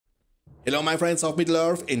Hello my friends of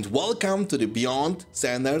Middle-earth and welcome to the Beyond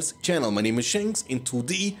Standards channel. My name is Shanks and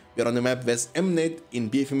today we are on the map West Mnet in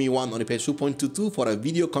BFME 1 on the patch 2.22 for a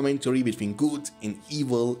video commentary between good and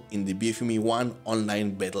evil in the BFME 1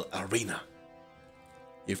 online battle arena.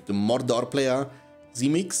 If the Mordor player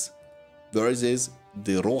Zimix versus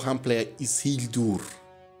the Rohan player Isildur.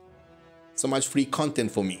 So much free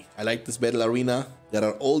content for me. I like this battle arena. There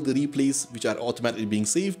are all the replays which are automatically being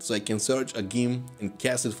saved so I can search a game and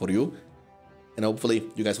cast it for you. And hopefully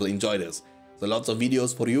you guys will enjoy this. So lots of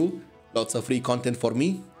videos for you, lots of free content for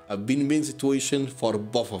me, a win-win situation for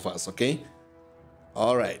both of us, okay?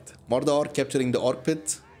 Alright, Mordor capturing the Orc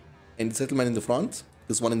Pit and the settlement in the front.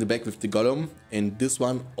 This one in the back with the Golem and this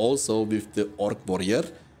one also with the Orc Warrior.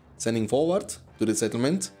 Sending forward to the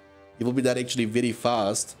settlement. He will be there actually very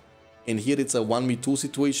fast. And here it's a 1v2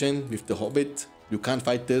 situation with the Hobbit. You can't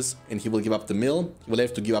fight this and he will give up the mill. He will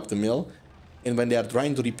have to give up the mill. And when they are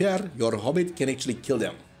trying to repair, your Hobbit can actually kill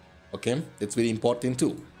them. Okay, that's very important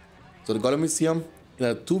too. So the Golem is here in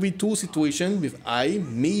a 2v2 situation with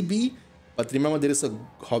maybe. But remember there is a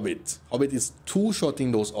Hobbit. Hobbit is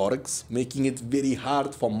two-shotting those orcs, making it very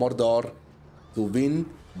hard for Mordor to win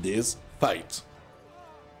this fight.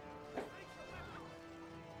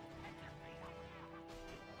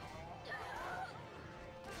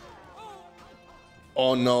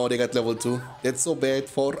 Oh no, they got level 2. That's so bad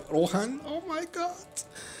for Rohan. Oh my god.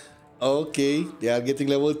 Okay, they are getting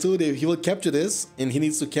level 2. He will capture this and he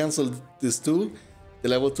needs to cancel this too. The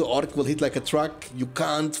level 2 orc will hit like a truck. You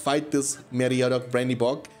can't fight this Meriadoc Brandy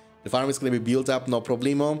Bog. The farm is going to be built up, no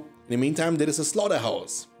problemo. In the meantime, there is a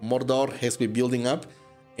slaughterhouse. Mordor has to be building up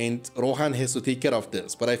and Rohan has to take care of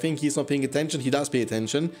this. But I think he's not paying attention. He does pay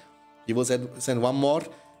attention. He will send one more.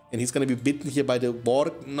 And he's going to be bitten here by the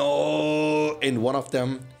Borg. No! And one of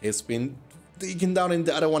them has been taken down and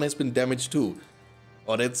the other one has been damaged too.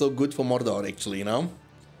 Oh, that's so good for Mordor actually, you know?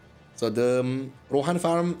 So the Rohan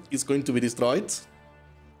farm is going to be destroyed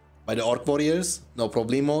by the Orc Warriors. No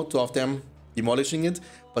problemo. Two of them demolishing it.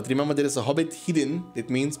 But remember there is a Hobbit hidden. That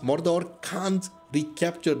means Mordor can't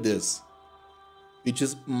recapture this. Which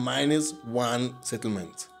is -1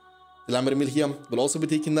 settlement. The lumber mill here will also be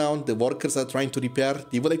taken down. The workers are trying to repair.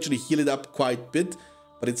 They will actually heal it up quite a bit.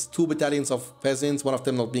 But it's 2 battalions of peasants. One of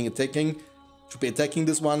them not being attacking. Should be attacking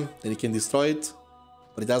this one. Then he can destroy it.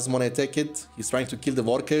 But he doesn't want to attack it. He's trying to kill the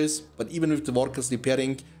workers. But even with the workers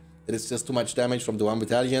repairing, there is just too much damage from the 1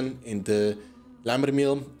 battalion. And the lumber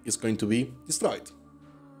mill is going to be destroyed.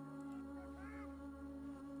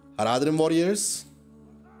 Haradrim warriors.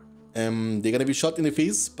 They're going to be shot in the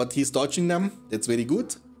face. But he's dodging them. That's very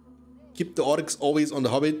good. Keep the orcs always on the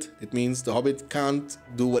Hobbit. It means the Hobbit can't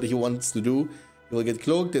do what he wants to do. He will get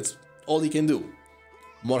cloaked. That's all he can do.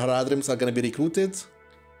 More Haradrims are going to be recruited.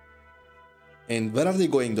 And where are they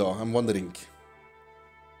going though? I'm wondering.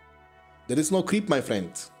 There is no creep, my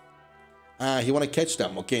friend. Ah, he want to catch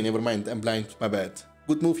them. Okay, never mind. I'm blind. My bad.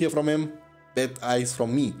 Good move here from him. Bad eyes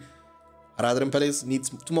from me. Haradrim Palace needs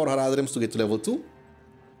 2 more Haradrims to get to level 2.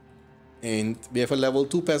 And we have a level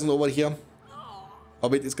 2 peasant over here.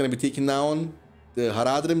 Hobbit is going to be taken down. The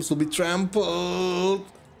Haradrims will be trampled.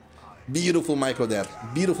 Beautiful micro there.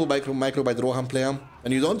 Beautiful micro by the Rohan player.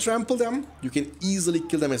 When you don't trample them, you can easily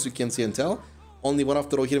kill them as you can see and tell. Only one of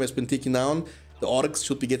the Rohirrim has been taken down. The orcs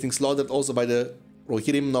should be getting slaughtered also by the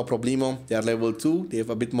Rohirrim, no problemo. They are level 2. They have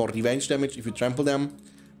a bit more revenge damage if you trample them.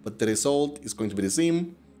 But the result is going to be the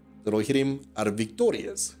same. The Rohirrim are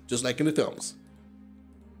victorious, just like in the films.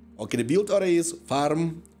 Okay, the build order is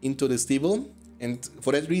farm into the stable. And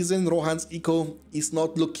for that reason, Rohan's eco is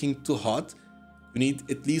not looking too hot. You need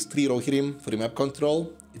at least 3 Rohirrim for the map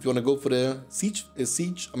control. If you want to go for the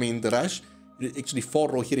the rush, you need actually 4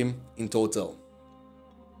 Rohirrim in total.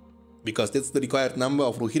 Because that's the required number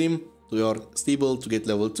of Rohirrim to your stable to get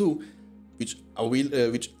level 2,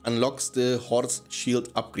 which unlocks the horse shield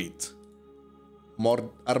upgrade. More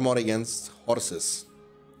armor against horses.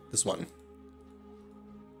 This one.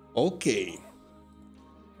 Okay.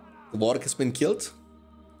 The Warg has been killed.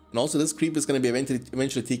 And also this creep is going to be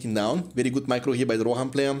eventually taken down. Very good micro here by the Rohan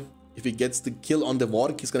player. If he gets the kill on the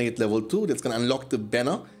Warg, he's going to get level 2. That's going to unlock the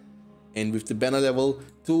banner. And with the banner level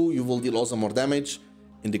 2, you will deal also more damage.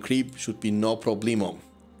 And the creep should be no problemo.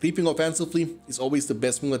 Creeping offensively is always the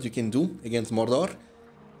best move that you can do against Mordor.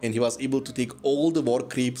 And he was able to take all the Warg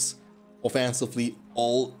creeps offensively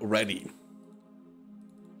already.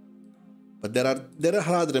 But there are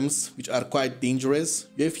Haradrims which are quite dangerous.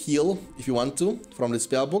 You have heal if you want to from the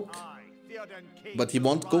spell book. But he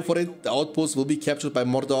won't go for it. The outpost will be captured by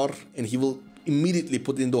Mordor and he will immediately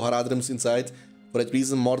put in the Haradrims inside. For that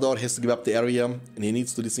reason, Mordor has to give up the area and he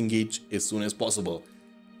needs to disengage as soon as possible.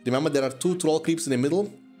 Remember, there are two troll creeps in the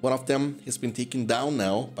middle. One of them has been taken down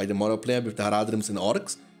now by the Mordor player with the Haradrims and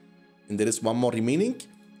Orcs. And there is one more remaining.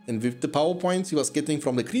 And with the power points he was getting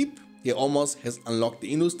from the creep, he almost has unlocked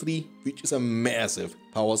the industry, which is a massive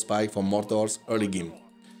power spike for Mordor's early game.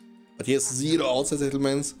 But he has 0 outside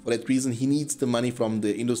settlements. For that reason, he needs the money from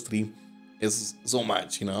the industry as so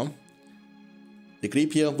much, you know. The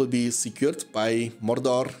creep here will be secured by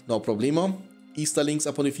Mordor, no problemo. Easterlings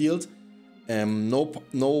up on the field.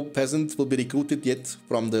 No peasant will be recruited yet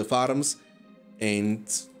from the farms. And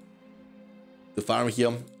the farm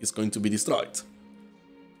here is going to be destroyed.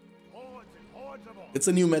 It's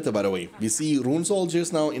a new meta, by the way. We see rune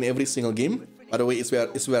soldiers now in every single game. By the way, as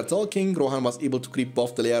we are talking, Rohan was able to creep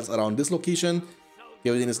both the layers around this location.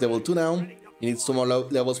 Theoden is level 2 now. He needs 2 more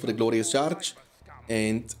levels for the glorious charge.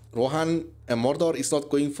 And Rohan and Mordor is not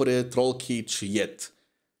going for the troll cage yet.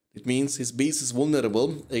 It means his base is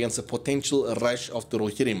vulnerable against a potential rush of the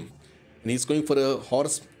Rohirrim. And he's going for the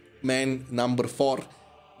horseman number 4,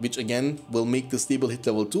 which again will make the stable hit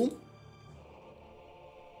level 2.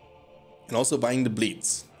 And also buying the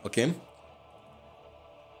blades, okay?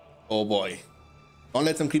 Oh boy. Don't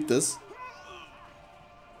let them creep this.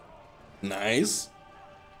 Nice.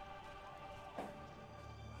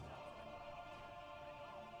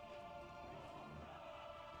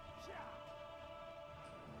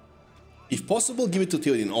 If possible, give it to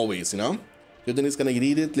Theoden always, you know? Theoden is gonna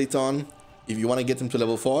read it later on. If you want to get him to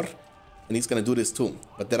level 4, and he's gonna do this too.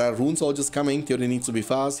 But there are rune soldiers coming. Theoden needs to be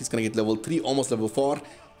fast. He's gonna get level 3, almost level 4.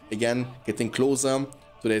 Again, getting closer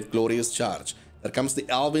to that glorious charge. There comes the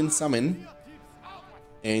Elven summon.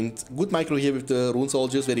 And good micro here with the rune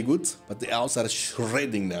soldiers, very good. But the elves are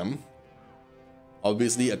shredding them.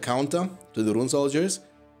 Obviously a counter to the rune soldiers.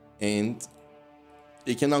 And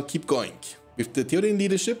they can now keep going. With the Theoden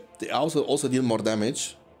leadership, the elves will also deal more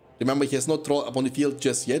damage. Remember, he has no troll up on the field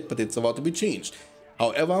just yet, but it's about to be changed.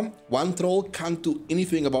 However, one troll can't do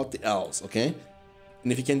anything about the elves, okay?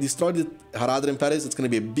 And if he can destroy the Haradrim Palace, it's going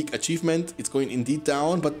to be a big achievement. It's going indeed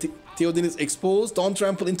down, but Theoden is exposed. Don't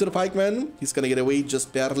trample into the pikeman. He's going to get away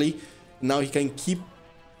just barely. Now he can keep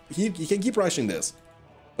rushing this.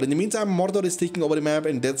 But in the meantime, Mordor is taking over the map,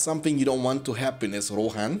 and that's something you don't want to happen as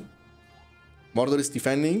Rohan. Mordor is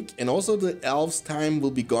defending, and also the elves' time will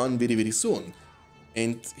be gone very, very soon.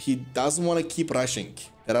 And he doesn't want to keep rushing.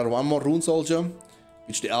 There are one more rune soldier,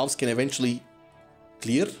 which the elves can eventually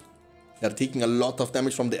clear. They're taking a lot of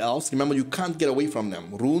damage from the elves. Remember, you can't get away from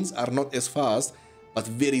them. Runes are not as fast, but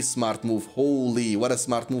very smart move. Holy, what a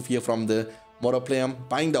smart move here from the Mordor player.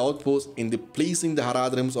 Buying the outpost and placing the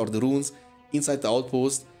Haradrims or the runes inside the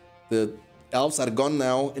outpost. The elves are gone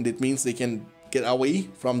now, and it means they can get away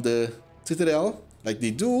from the citadel like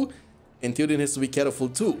they do. And Theoden has to be careful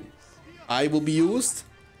too. Eye will be used.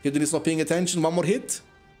 Theoden is not paying attention. One more hit.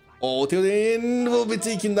 Oh, Theoden will be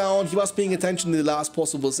taken down. He was paying attention in the last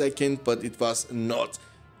possible second, but it was not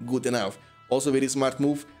good enough. Also very smart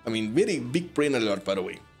move. I mean, very big brain alert, by the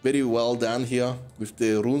way. Very well done here with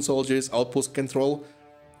the rune soldiers, outpost control.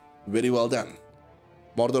 Very well done.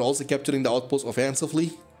 Mordor also capturing the outpost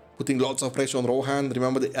offensively, putting lots of pressure on Rohan.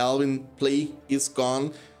 Remember, the Elven play is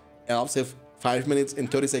gone. Elves have 5 minutes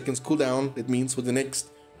and 30 seconds cooldown. That means for the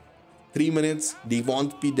next 3 minutes, they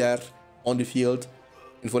won't be there on the field.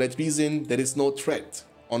 And for that reason, there is no threat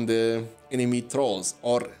on the enemy trolls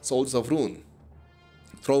or soldiers of rune.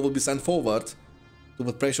 Troll will be sent forward to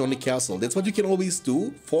put pressure on the castle. That's what you can always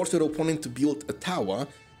do. Force your opponent to build a tower.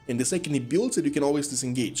 And the second he builds it, you can always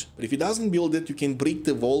disengage. But if he doesn't build it, you can break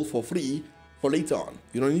the wall for free for later on.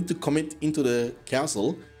 You don't need to commit into the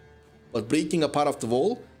castle. But breaking a part of the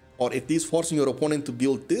wall, or at least forcing your opponent to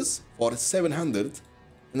build this for 700,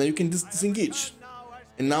 and then you can disengage.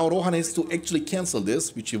 And now Rohan has to actually cancel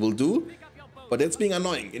this, which he will do, but that's being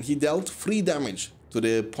annoying. And he dealt 3 damage to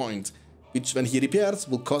the point, which when he repairs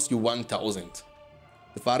will cost you 1000.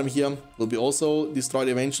 The farm here will be also destroyed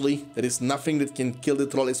eventually. There is nothing that can kill the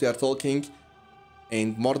troll as we are talking.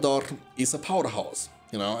 And Mordor is a powerhouse.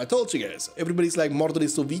 You know, I told you guys, everybody's like Mordor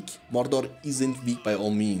is so weak. Mordor isn't weak by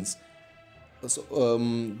all means. So,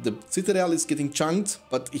 the citadel is getting chunked,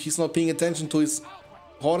 but if he's not paying attention to his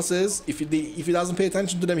horses, if he doesn't pay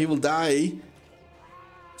attention to them, he will die.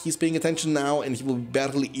 He's paying attention now, and he will be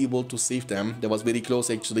barely able to save them. That was very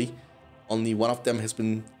close, actually. Only one of them has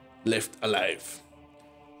been left alive.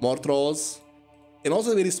 More trolls, and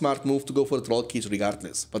also a very smart move to go for the troll cage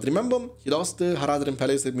regardless. But remember, he lost the Haradrim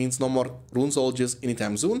Palace. That means no more rune soldiers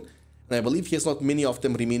anytime soon. And I believe he has not many of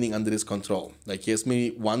them remaining under his control. Like, he has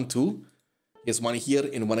maybe 1, 2. He has one here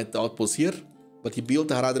and one at the outpost here. But he built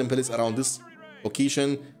the Haradrim Palace around this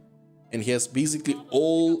location, and he has basically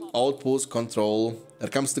all outpost control There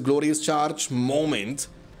comes the glorious charge moment.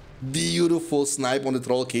 Beautiful snipe on the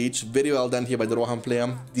troll cage. Very well done here by the Rohan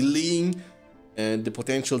player. Delaying the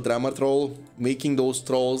potential drummer troll, making those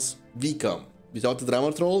trolls weaker. Without the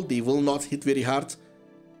drummer troll, they will not hit very hard.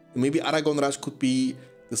 Maybe Aragon Rush could be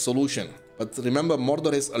the solution. But remember,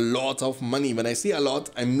 Mordor has a lot of money. When I say a lot,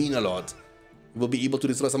 I mean a lot. He will be able to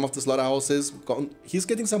destroy some of the slaughterhouses. He's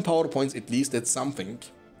getting some power points at least. That's something.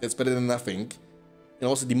 That's better than nothing. And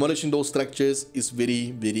also demolishing those structures is very,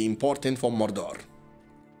 very important for Mordor.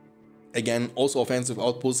 Again, also offensive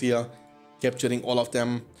outposts here. Capturing all of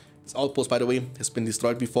them. This outpost, by the way, has been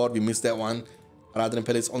destroyed before. We missed that one. Haradrim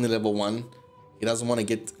Palace only level 1. He doesn't want to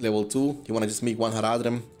get level 2. He want to just make one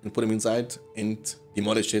Haradrim and put him inside and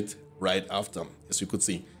demolish it right after, as you could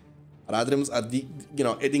see. Haradrims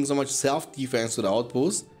are, adding so much self-defense to the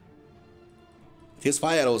outpost. It has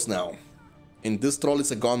fire arrows now. And this troll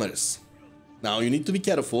is a Gunners. Now, you need to be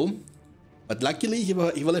careful. But luckily, he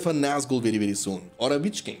will have a Nazgul very, very soon. Or a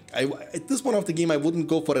Witch King. At this point of the game, I wouldn't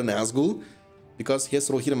go for a Nazgul. Because he has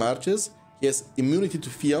Rohirrim Archers. He has immunity to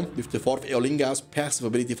fear with the 4th Eolinga's passive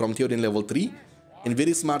ability from Theoden level 3. And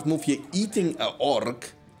very smart move here, eating an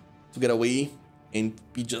orc to get away and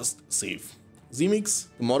be just safe. Zemix,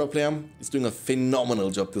 the Mordor player, is doing a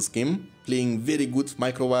phenomenal job this game. Playing very good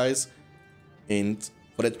micro-wise. And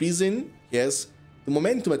for that reason, he has the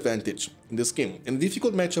momentum advantage in this game. And a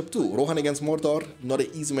difficult matchup too. Rohan against Mordor, not an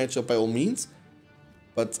easy matchup by all means.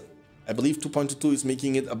 But I believe 2.22 is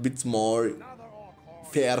making it a bit more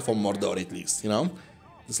fair for Mordor at least, The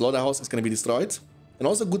slaughterhouse is going to be destroyed. And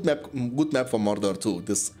also good map for Mordor too.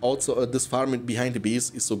 This farm behind the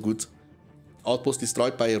base is so good. Outpost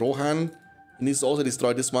destroyed by Rohan. He needs to also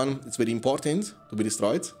destroy this one. It's very important to be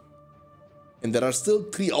destroyed. And there are still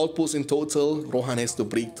 3 outposts in total Rohan has to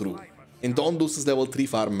break through. And don't lose this level 3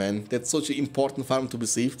 farm, man. That's such an important farm to be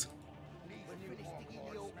saved.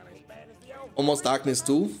 Almost Darkness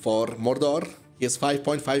 2 for Mordor. He has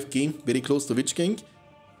 5.5k, very close to Witch King.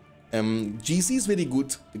 GC is very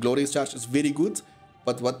good. The Glorious Charge is very good.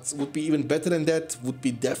 But what would be even better than that would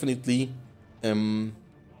be definitely Yoma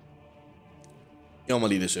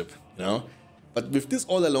Leadership, But with this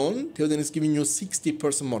all alone, Theoden is giving you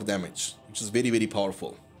 60% more damage, which is very, very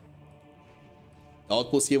powerful. The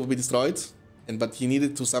outpost here will be destroyed, but he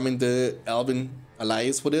needed to summon the Elven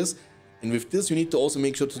allies for this. And with this, you need to also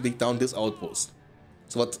make sure to take down this outpost.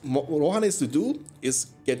 So what Rohan has to do is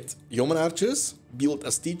get Yeoman Archers, build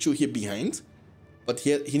a statue here behind. But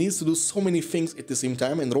he needs to do so many things at the same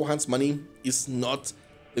time, and Rohan's money is not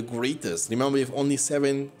the greatest. Remember, we have only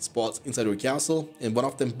 7 spots inside our castle, and one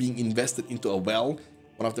of them being invested into a well,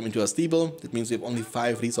 one of them into a stable. That means we have only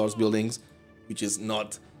 5 resource buildings, which is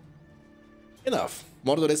not enough.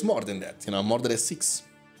 Mordor has more than that, Mordor has 6.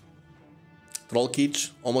 Troll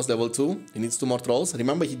Cage, almost level 2. He needs 2 more trolls.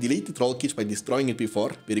 Remember, he delayed the Troll Cage by destroying it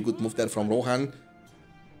before. Very good move there from Rohan.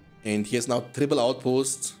 And he has now triple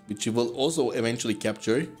outposts, which he will also eventually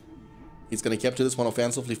capture. He's going to capture this one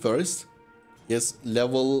offensively first. He has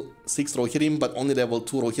level 6 Rohirrim, but only level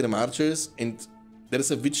 2 Rohirrim Archers. And there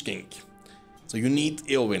is a Witch King. So you need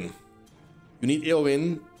Eowyn. You need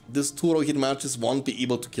Eowyn. These 2 Rohirrim Archers won't be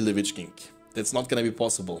able to kill the Witch King. That's not going to be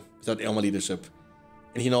possible without Elma leadership.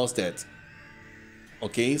 And he knows that.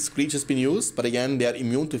 Okay, Screech has been used, but again, they are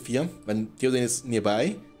immune to fear when Theoden is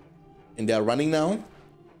nearby. And they are running now.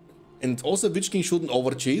 And also Witch King shouldn't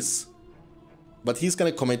overchase. But he's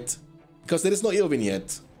gonna commit. Because there is no Eowyn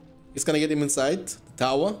yet. He's gonna get him inside the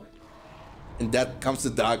tower. And that comes the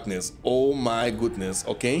darkness. Oh my goodness,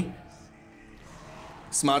 okay?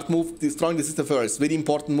 Smart move, destroying the system first. Very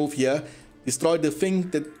important move here. Destroy the thing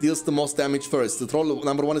that deals the most damage first. The troll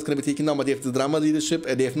number 1 is going to be taken down, but they have the drama leadership.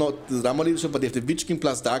 They have not the drama leadership, but they have the Witch King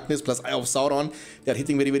plus Darkness plus Eye of Sauron. They are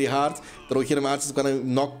hitting very, very hard. The Rohirrim Archer is going to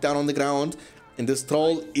knock down on the ground. And this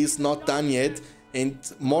troll is not done yet. And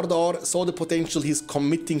Mordor saw the potential. He's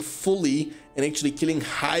committing fully and actually killing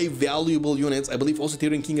high valuable units. I believe also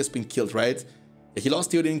Theoden King has been killed, right? He lost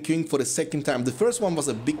Theoden King for the 2nd time. The first one was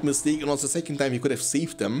a big mistake, and also the 2nd time he could have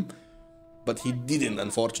saved them. But he didn't,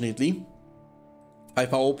 unfortunately. 5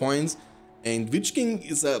 power points, and Witch King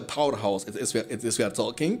is a powerhouse as we are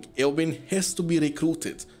talking. Eowyn has to be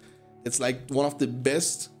recruited. It's like one of the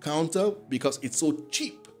best counter because it's so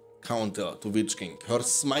cheap counter to Witch King. Her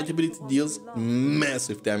smite ability deals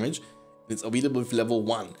massive damage. It's available with level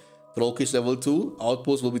 1. Troll Cage level 2.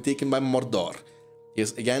 Outpost will be taken by Mordor.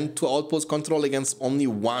 Yes, again, 2 outposts control against only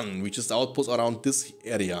 1, which is the outpost around this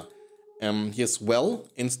area. He has well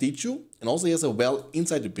and statue, and also he has a well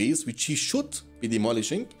inside the base, which he should be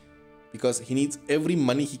demolishing because he needs every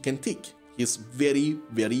money he can take. He is very,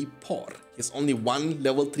 very poor. He has only 1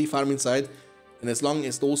 level 3 farm inside, And as long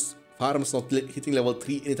as those farms not hitting level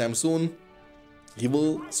 3 anytime soon, he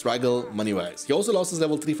will struggle money-wise. He also lost his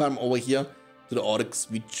level 3 farm over here to the Oryx,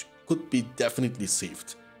 which could be definitely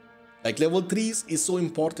saved. Like level 3s is so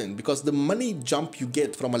important because the money jump you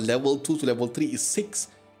get from a level 2 to level 3 is 6.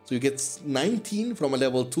 So you get 19 from a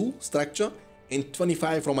level 2 structure and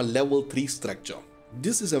 25 from a level 3 structure.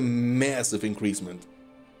 This is a massive increasement.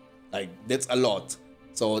 Like that's a lot.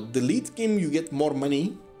 So the late game you get more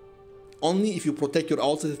money only if you protect your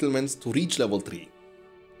outer settlements to reach level 3.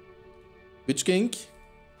 Witch King?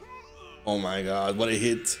 Oh my god, what a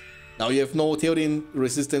hit. Now you have no Theoden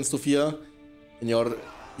resistance to fear and your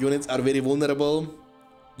units are very vulnerable.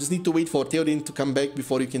 Just need to wait for Theoden to come back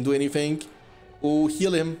before you can do anything. Oh,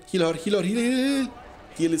 heal him, heal her, heal her, heal, heal.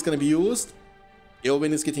 Heal is gonna be used.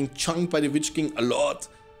 Eowyn is getting chunked by the Witch King a lot.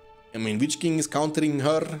 I mean, Witch King is countering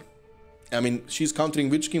her. I mean, she's countering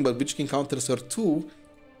Witch King, but Witch King counters her too.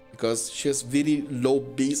 Because she has very low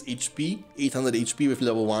base HP, 800 HP with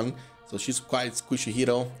level 1. So she's quite squishy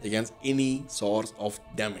hero against any source of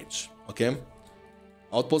damage. Okay.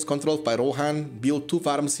 Outpost controlled by Rohan. Build 2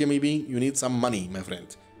 farms here maybe. You need some money, my friend.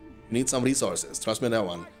 You need some resources. Trust me on that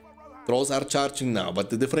one. Trolls are charging now, but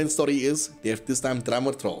the different story is they have this time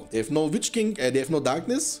Drummer Troll. They have no Witch King, they have no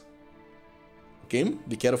Darkness. Okay,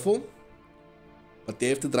 be careful. But they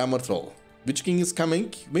have the Drummer Troll. Witch King is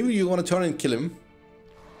coming. Maybe you want to turn and kill him.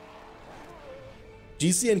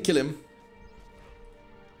 GC and kill him.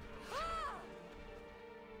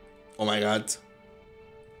 Oh my god.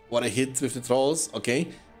 What a hit with the trolls. Okay.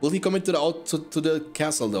 Will he commit to the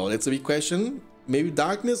castle though? That's a big question. Maybe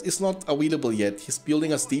Darkness is not available yet. He's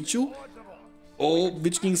building a statue. Oh,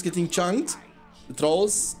 Witch King is getting chunked. The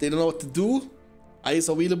trolls, they don't know what to do. Eye is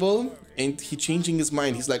available. And he changing his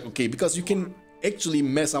mind. He's like, okay, because you can actually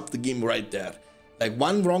mess up the game right there. Like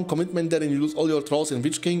one wrong commitment there and you lose all your trolls and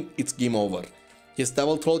Witch King, it's game over. He has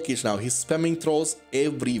double troll cage now. He's spamming trolls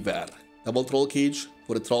everywhere. Double troll cage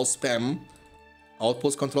for the troll spam.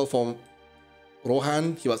 Outpost control from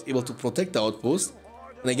Rohan. He was able to protect the outpost.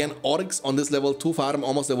 And again, Oryx on this level 2 farm,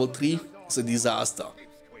 almost level 3, is a disaster.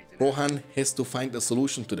 Rohan has to find a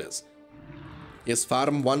solution to this. He has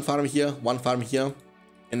one farm here, one farm here.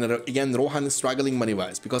 And again, Rohan is struggling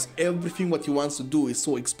money-wise because everything what he wants to do is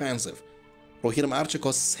so expensive. Rohirrim Archer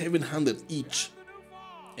costs 700 each.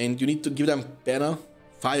 And you need to give them banner,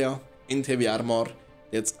 fire, and heavy armor.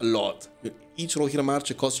 That's a lot. Each Rohirrim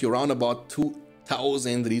Archer costs you around about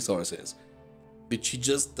 2,000 resources. Which he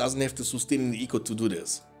just doesn't have to sustain in the eco to do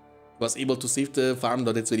this. He was able to save the farm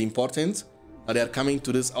though, that's very important. Now they are coming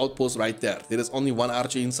to this outpost right there. There is only one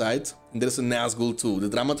archer inside, and there is a Nazgul too. The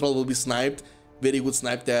Drummer Troll will be sniped. Very good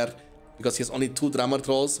snipe there, because he has only 2 Drummer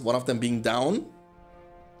Trolls, one of them being down.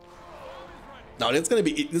 Now that's gonna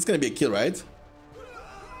be a kill, right?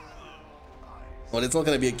 Oh, that's not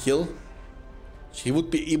gonna be a kill. He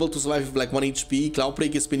would be able to survive with like 1 HP.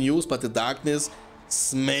 Cloudbreak has been used, but the Darkness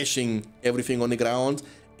smashing everything on the ground,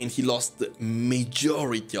 and he lost the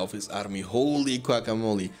majority of his army. Holy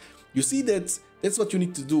guacamole. You see, that's what you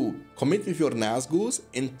need to do. Commit with your Nazguls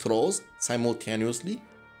and Trolls simultaneously,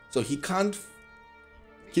 so he can't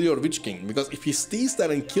kill your Witch King, because if he stays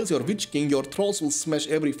there and kills your Witch King, your Trolls will smash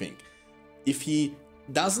everything. If he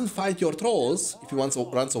doesn't fight your Trolls, if he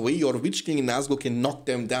runs away, your Witch King and Nazgul can knock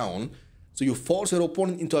them down, so you force your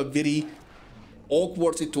opponent into a very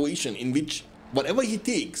awkward situation in which whatever he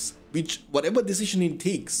takes, whatever decision he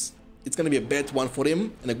takes, it's gonna be a bad one for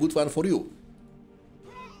him and a good one for you.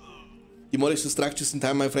 Demolish the structures in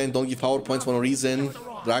time, my friend. Don't give power points for no reason.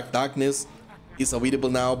 Darkness is available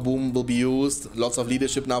now. Boom will be used. Lots of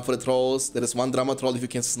leadership now for the trolls. There is one Drummer Troll. If you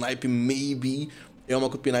can snipe him, maybe. Eoma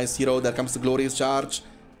could be a nice hero. There comes the Glorious Charge.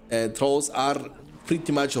 Trolls are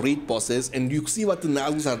pretty much raid bosses. And you see what the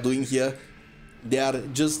Nazguls are doing here. They are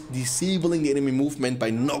just disabling the enemy movement by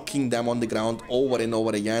knocking them on the ground over and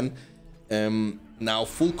over again. Now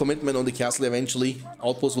full commitment on the castle eventually.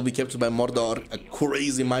 Outpost will be captured by Mordor. A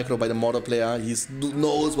crazy micro by the Mordor player. He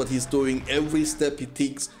knows what he's doing. Every step he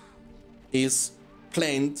takes is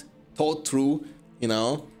planned, thought through. You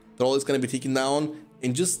know, Troll is gonna be taken down.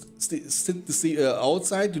 And just sit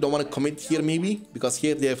outside. You don't want to commit here maybe, because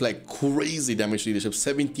here they have like crazy damage leadership,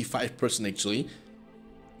 75% actually.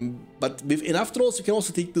 But with enough trolls, you can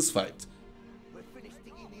also take this fight.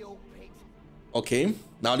 Okay,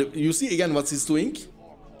 now you see again what he's doing.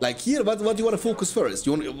 Like here, what do you want to focus first?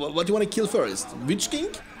 What do you want to kill first? Witch King?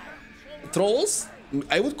 Trolls?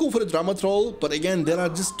 I would go for the Drummer Troll, but again, there are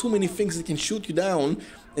just too many things that can shoot you down.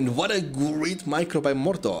 And what a great micro by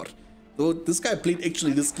Mordor. So this guy played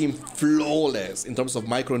actually this game flawless in terms of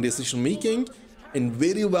micro and decision making. and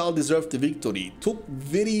very well deserved the victory. Took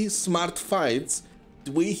very smart fights.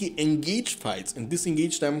 The way he engaged fights and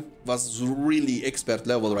disengaged them was really expert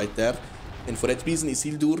level right there. And for that reason,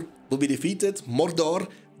 Isildur will be defeated. Mordor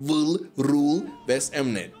will rule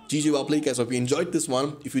BFME. GG, well played guys. Hope you enjoyed this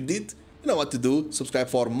one. If you did, you know what to do. Subscribe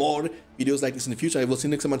for more videos like this in the future. I will see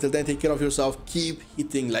you next time. Until then, take care of yourself. Keep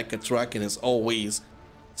hitting like a truck. And as always,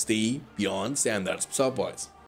 stay beyond standards. What's up, boys?